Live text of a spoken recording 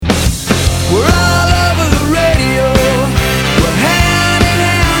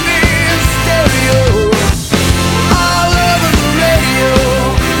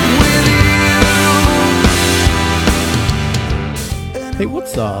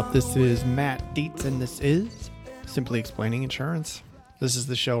What's up? This is Matt Dietz, and this is Simply Explaining Insurance. This is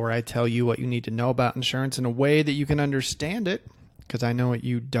the show where I tell you what you need to know about insurance in a way that you can understand it, because I know what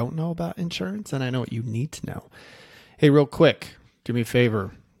you don't know about insurance, and I know what you need to know. Hey, real quick, do me a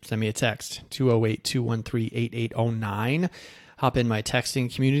favor. Send me a text, 208-213-8809. Hop in my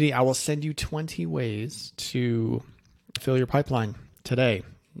texting community. I will send you 20 ways to fill your pipeline today.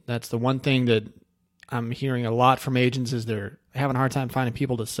 That's the one thing that I'm hearing a lot from agents is they're having a hard time finding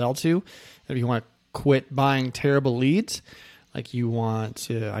people to sell to. If you want to quit buying terrible leads, like you want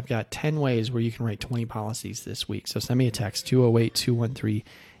to, I've got 10 ways where you can write 20 policies this week. So send me a text,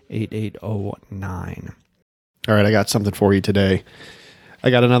 208-213-8809. All right, I got something for you today. I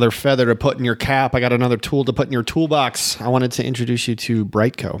got another feather to put in your cap. I got another tool to put in your toolbox. I wanted to introduce you to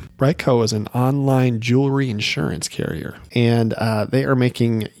Brightco. Brightco is an online jewelry insurance carrier, and they are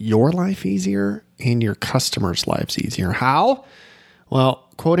making your life easier and your customers' lives easier. How? Well,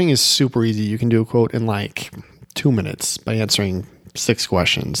 quoting is super easy. You can do a quote in like 2 minutes by answering 6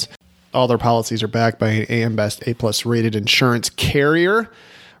 questions. All their policies are backed by an AM Best A+ rated insurance carrier.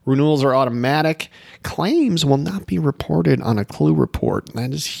 Renewals are automatic. Claims will not be reported on a Clue report.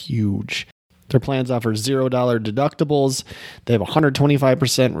 That is huge. Their plans offer $0 deductibles. They have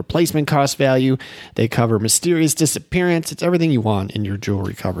 125% replacement cost value. They cover mysterious disappearance. It's everything you want in your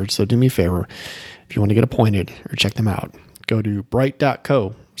jewelry coverage. So do me a favor. If you want to get appointed or check them out, go to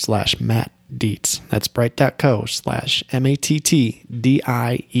bright.co/Matt Dietz. That's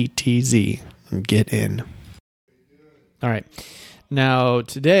bright.co/MATTDIETZ and get in. All right. Now,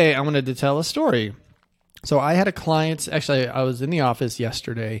 today I wanted to tell a story. So I had a client, actually I was in the office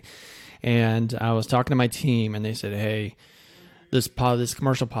yesterday and I was talking to my team and they said, hey, this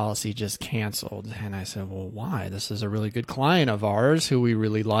commercial policy just canceled. And I said, well, why? This is a really good client of ours who we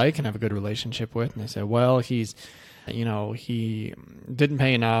really like and have a good relationship with. And they said, well, he didn't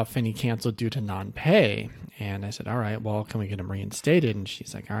pay enough and he canceled due to non-pay. And I said, all right, well, can we get him reinstated? And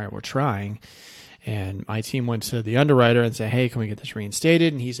she's like, all right, we're trying. And my team went to the underwriter and said, hey, can we get this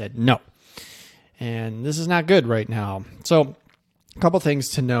reinstated? And he said, no. And this is not good right now. So a couple things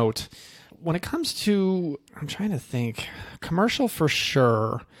to note. When it comes to, I'm trying to think, commercial for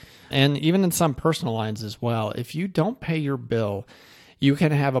sure, and even in some personal lines as well, if you don't pay your bill, you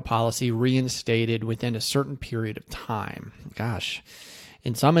can have a policy reinstated within a certain period of time. Gosh.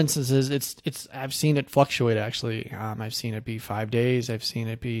 In some instances, I've seen it fluctuate, actually. I've seen it be 5 days. I've seen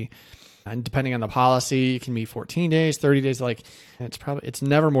it be... And depending on the policy, it can be 14 days, 30 days. It's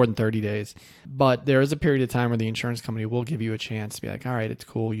never more than 30 days. But there is a period of time where the insurance company will give you a chance to be like, all right, it's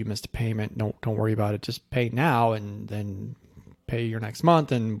cool. You missed a payment. Don't worry about it. Just pay now and then pay your next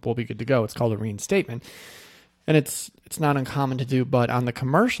month and we'll be good to go. It's called a reinstatement. And it's not uncommon to do. But on the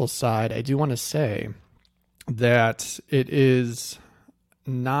commercial side, I do want to say that it is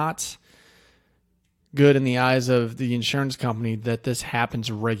not good in the eyes of the insurance company that this happens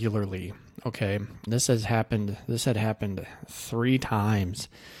regularly. Okay, this had happened 3 times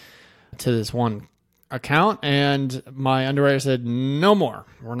to this one account, and my underwriter said, no more.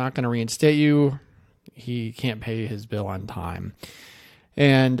 We're not going to reinstate you. He can't pay his bill on time.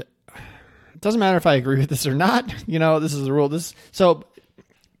 And it doesn't matter if I agree with this or not. This is the rule. So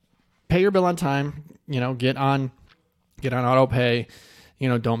pay your bill on time, get on auto pay.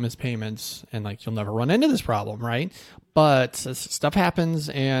 Don't miss payments, and you'll never run into this problem, right? But stuff happens,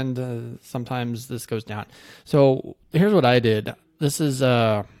 and sometimes this goes down. So here's what I did. This is,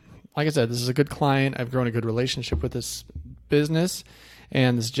 like I said, this is a good client. I've grown a good relationship with this business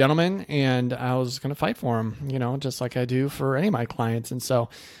and this gentleman, and I was going to fight for him, just like I do for any of my clients. And so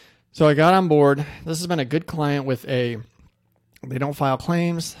I got on board. This has been a good client they don't file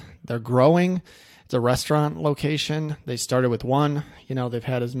claims. They're growing. It's a restaurant location. They started with 1, they've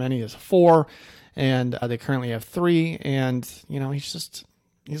had as many as 4, and they currently have 3. And,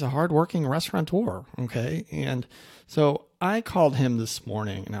 he's a hardworking restaurateur. Okay. And so I called him this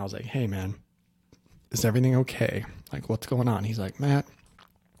morning and I was like, hey man, is everything okay? What's going on? He's like, Matt,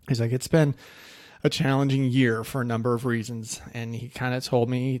 it's been a challenging year for a number of reasons. And he kind of told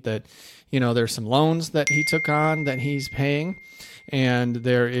me that, there's some loans that he took on that he's paying. And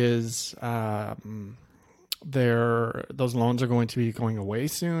there is, those loans are going to be going away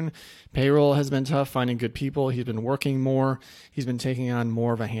soon. Payroll has been tough, finding good people. He's been working more. He's been taking on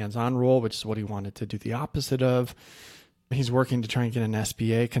more of a hands-on role, which is what he wanted to do the opposite of. He's working to try and get an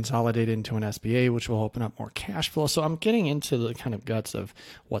SBA consolidated into an SBA, which will open up more cash flow. So I'm getting into the kind of guts of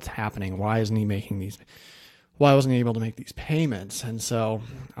what's happening. Why wasn't he able to make these payments? And so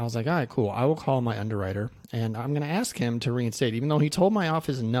I was like, all right, cool. I will call my underwriter and I'm going to ask him to reinstate, even though he told my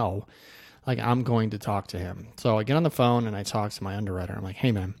office no. Like, I'm going to talk to him. So I get on the phone and I talk to my underwriter. I'm like,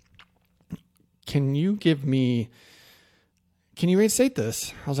 hey, man, can you reinstate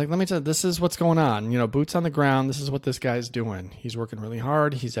this? I was like, let me tell you, this is what's going on. Boots on the ground. This is what this guy's doing. He's working really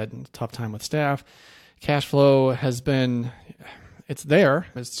hard. He's had a tough time with staff. Cash flow it's there.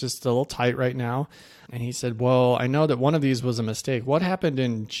 It's just a little tight right now. And he said, well, I know that one of these was a mistake. What happened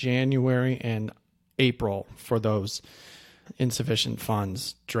in January and April for those insufficient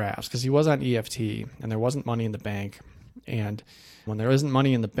funds drafts? Because he was on EFT and there wasn't money in the bank. And when there isn't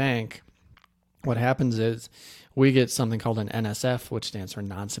money in the bank, what happens is we get something called an NSF, which stands for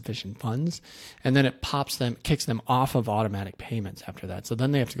non-sufficient funds, and then it kicks them off of automatic payments after that. So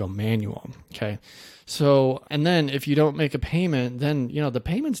then they have to go manual. Okay. So, and then if you don't make a payment, then, the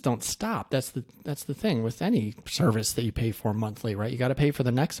payments don't stop. That's the thing with any service that you pay for monthly, right? You got to pay for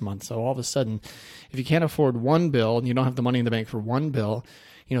the next month. So all of a sudden, if you can't afford one bill and you don't have the money in the bank for one bill,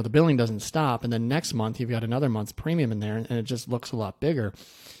 the billing doesn't stop. And then next month, you've got another month's premium in there and it just looks a lot bigger.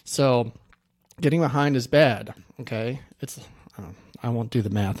 So getting behind is bad. Okay. I won't do the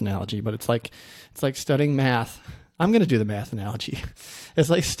math analogy, but it's like studying math. I'm going to do the math analogy.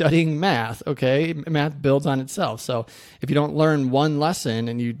 It's like studying math. Okay. Math builds on itself. So if you don't learn one lesson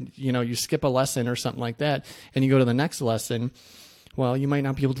and you skip a lesson or something like that, and you go to the next lesson, well, you might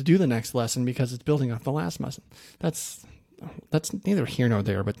not be able to do the next lesson because it's building off the last lesson. That's neither here nor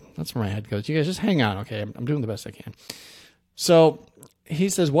there, but that's where my head goes. You guys just hang on. Okay. I'm doing the best I can. So he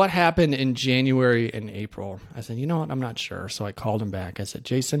says, what happened in January and April? I said, you know what? I'm not sure. So I called him back. I said,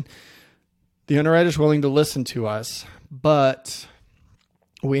 Jason, the underwriter's willing to listen to us, but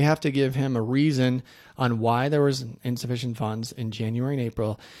we have to give him a reason on why there was insufficient funds in January and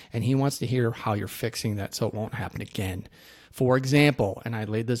April, and he wants to hear how you're fixing that so it won't happen again. For example, and I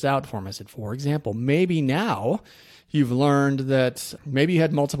laid this out for him, I said, for example, maybe now you've learned that maybe you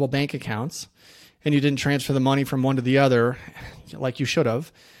had multiple bank accounts and you didn't transfer the money from one to the other like you should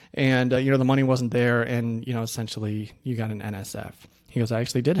have, and the money wasn't there, and essentially you got an NSF. He goes, I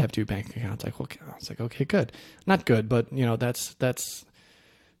actually did have two bank accounts. I was like, okay, good. Not good, but that's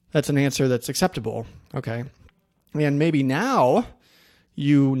an answer that's acceptable. Okay. And maybe now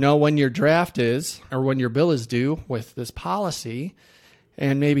when your draft is or when your bill is due with this policy,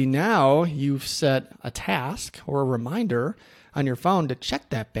 and maybe now you've set a task or a reminder on your phone to check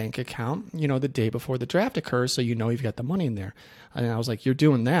that bank account, the day before the draft occurs, so you've got the money in there. And I was like, you're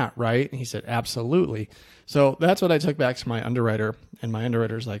doing that, right? And he said, absolutely. So that's what I took back to my underwriter, and my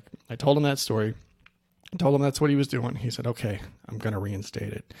underwriter's like, I told him that story. I told him that's what he was doing. He said, okay, I'm going to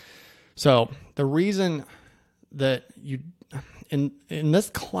reinstate it. So the reason that in this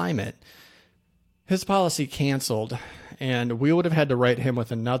climate, his policy canceled, and we would have had to write him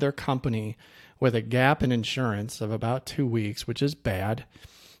with another company with a gap in insurance of about 2 weeks, which is bad.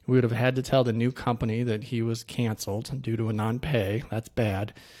 We would have had to tell the new company that he was canceled due to a non-pay. That's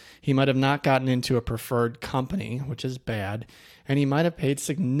bad. He might have not gotten into a preferred company, which is bad. And he might have paid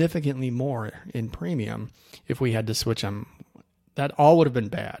significantly more in premium if we had to switch him. That all would have been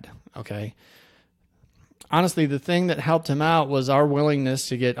bad, okay? Honestly, the thing that helped him out was our willingness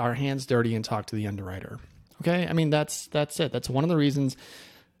to get our hands dirty and talk to the underwriter, okay? I mean, that's it. That's one of the reasons.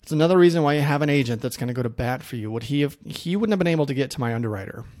 It's another reason why you have an agent that's going to go to bat for you. He wouldn't have been able to get to my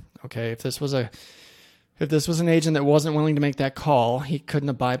underwriter. Okay. If this was an agent that wasn't willing to make that call, he couldn't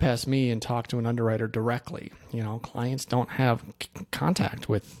have bypassed me and talked to an underwriter directly. Clients don't have contact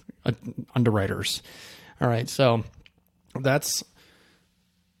with underwriters. All right. So that's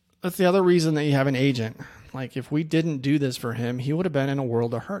the other reason that you have an agent. Like, if we didn't do this for him, he would have been in a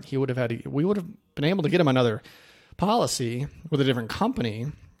world of hurt. We would have been able to get him another policy with a different company,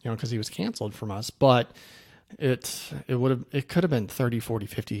 because he was canceled from us, but it could have been 30, 40,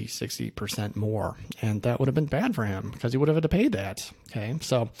 50, 60% more. And that would have been bad for him because he would have had to pay that. Okay.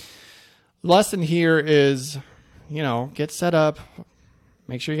 So lesson here is, get set up,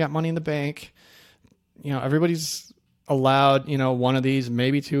 make sure you got money in the bank. Everybody's allowed, one of these,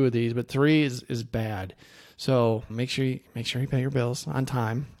 maybe two of these, but three is bad. So make sure you pay your bills on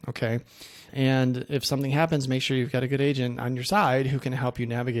time. Okay. And if something happens, make sure you've got a good agent on your side who can help you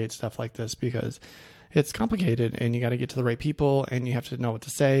navigate stuff like this, because it's complicated and you got to get to the right people and you have to know what to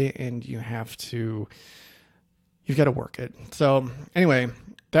say and you've got to work it. So anyway,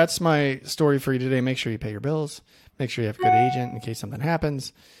 that's my story for you today. Make sure you pay your bills. Make sure you have a good agent in case something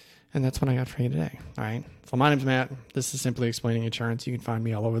happens. And that's what I got for you today. All right. So my name's Matt. This is Simply Explaining Insurance. You can find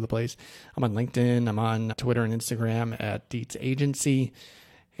me all over the place. I'm on LinkedIn. I'm on Twitter and Instagram at Dietz Agency.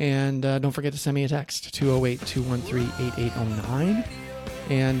 And don't forget to send me a text, 208-213-8809.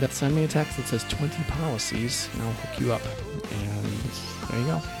 And send me a text that says 20 policies, and I'll hook you up. And There you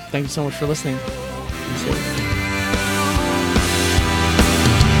go. Thank you so much for listening. Be safe.